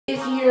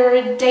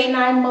your day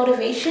 9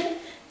 motivation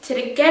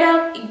to get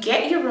up,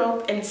 get your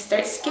rope, and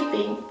start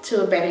skipping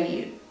to a better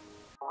you.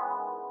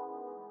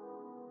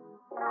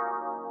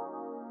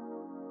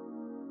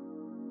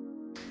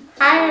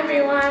 Hi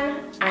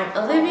everyone, I'm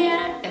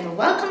Olivia and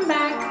welcome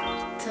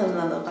back to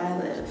Lullaby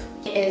Live.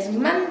 It is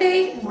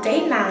Monday,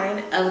 day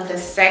 9 of the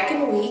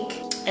second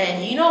week,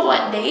 and you know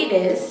what day it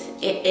is.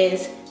 It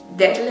is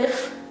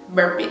Deadlift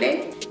Burpee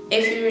Day.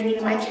 If you're new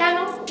to my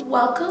channel,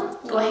 welcome.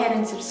 Go ahead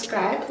and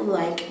subscribe,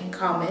 like, and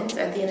comment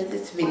at the end of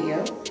this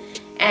video.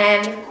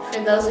 And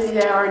for those of you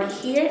that are already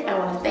here, I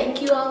want to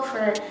thank you all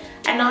for,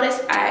 I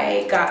noticed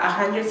I got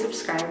 100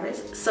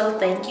 subscribers. So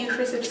thank you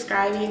for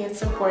subscribing and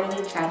supporting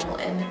the channel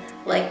and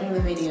liking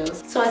the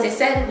videos. So as I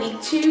said,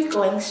 week 2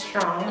 going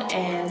strong,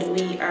 and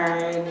we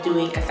are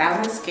doing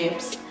 1,000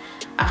 skips,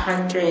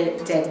 100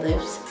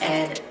 deadlifts,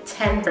 and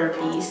 10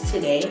 burpees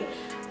today.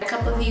 A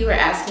couple of you were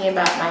asking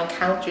about my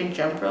counter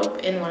jump rope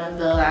in one of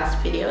the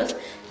last videos,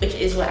 which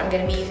is what I'm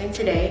going to be using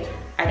today.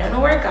 I don't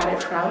know where I got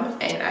it from,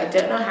 and I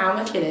don't know how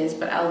much it is,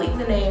 but I'll leave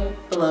the name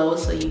below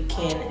so you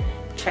can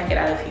check it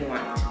out if you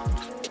want.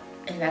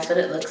 And that's what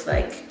it looks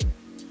like.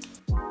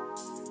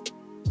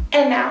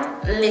 And now,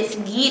 let's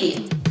get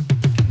it.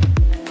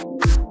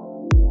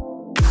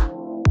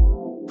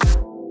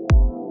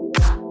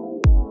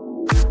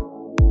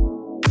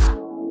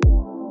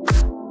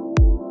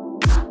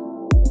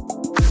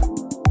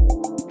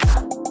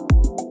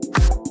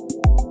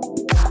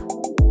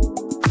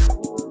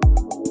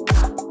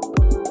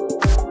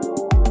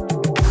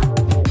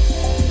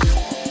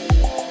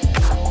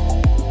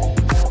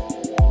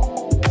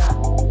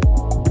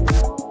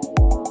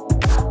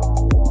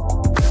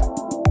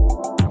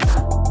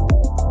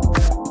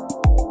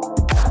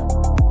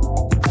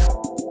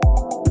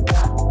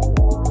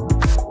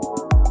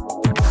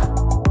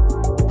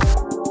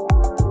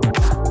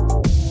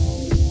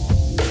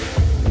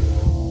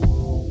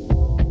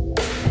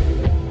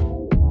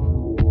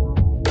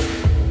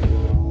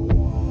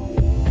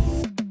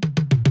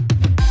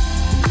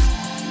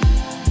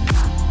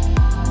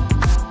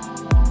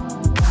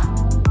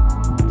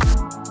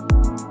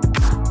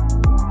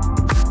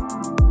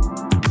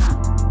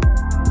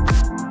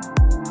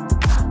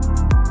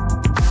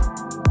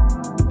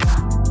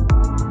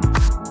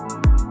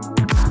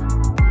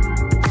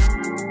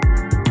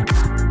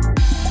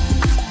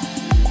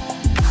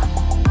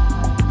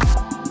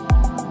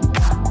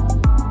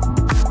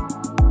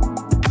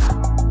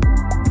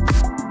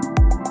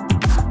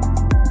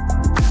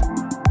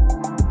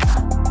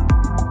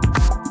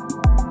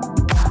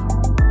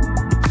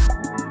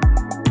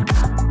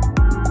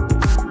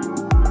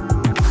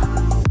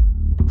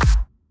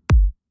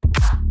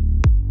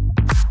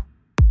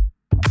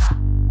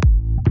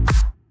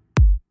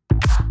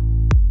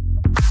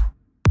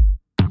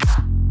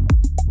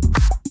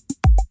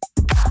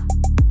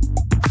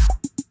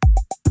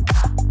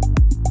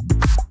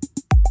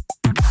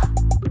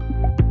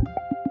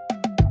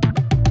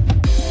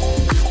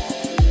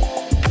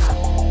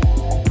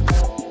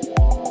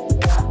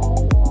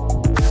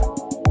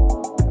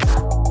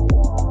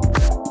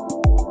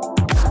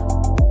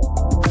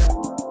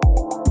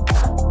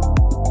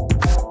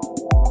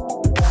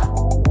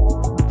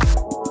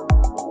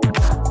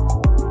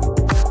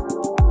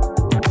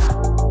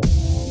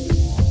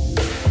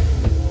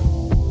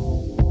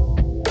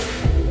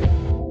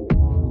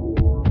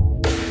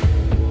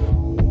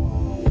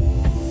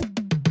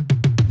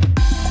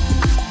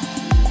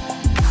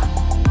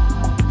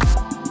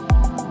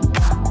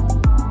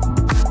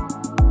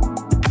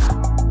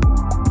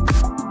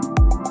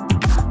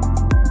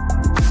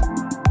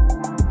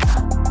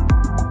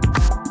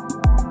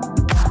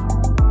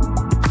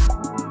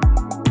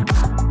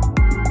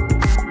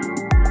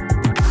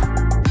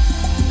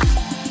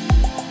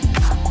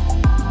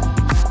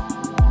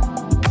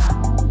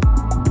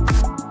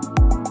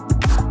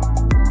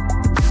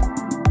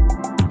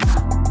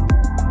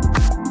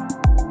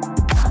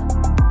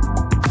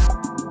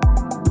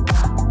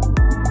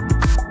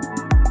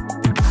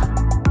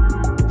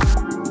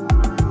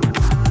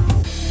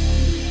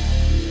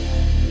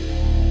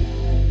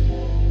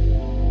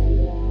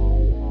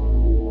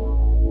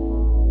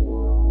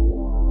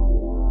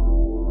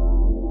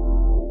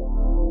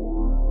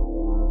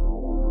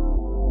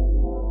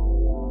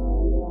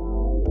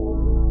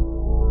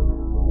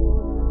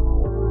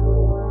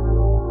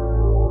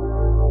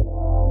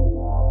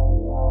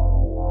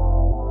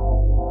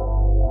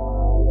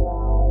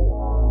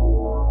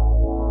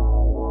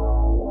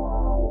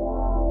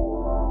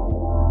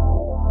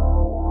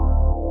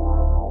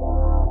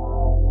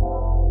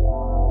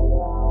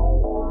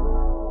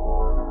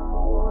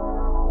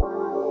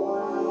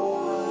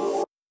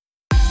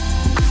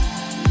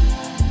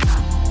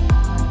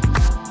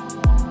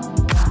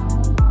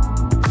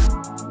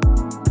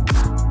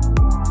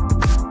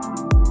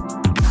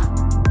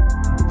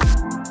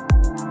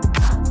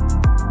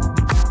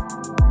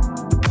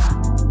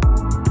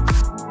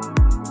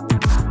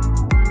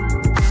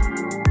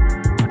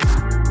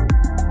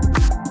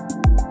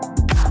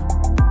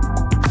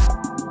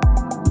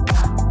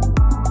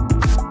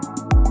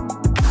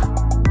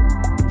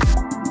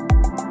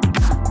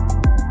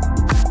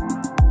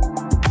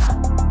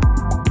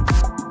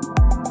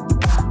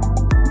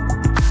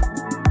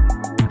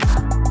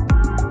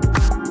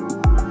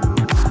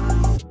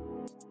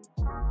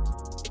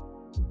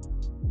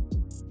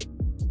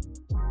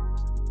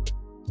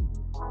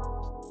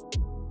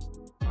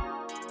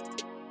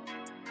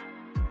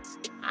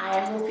 I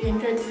hope you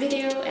enjoyed the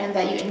video and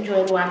that you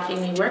enjoyed watching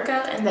me work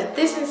out and that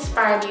this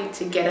inspired you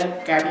to get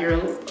up, grab your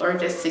rope, or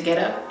just to get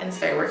up and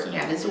start working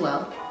out as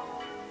well.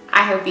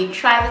 I hope you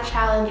try the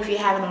challenge if you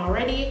haven't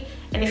already,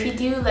 and if you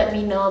do, let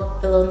me know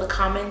below in the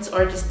comments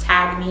or just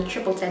tag me,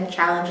 1010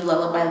 challenge,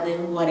 lullaby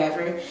live,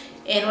 whatever,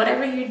 in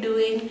whatever you're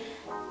doing.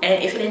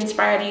 And if it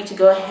inspired you to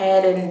go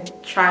ahead and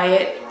try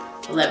it,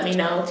 let me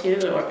know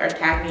too, or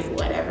tag me,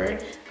 whatever.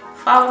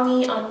 Follow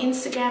me on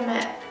Instagram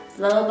at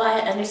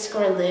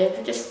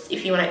lullaby_live, just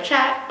if you want to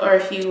chat or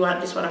if you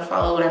just want to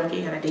follow what I'm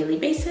doing on a daily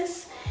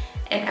basis.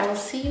 And I will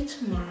see you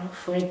tomorrow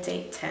for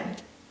day 10.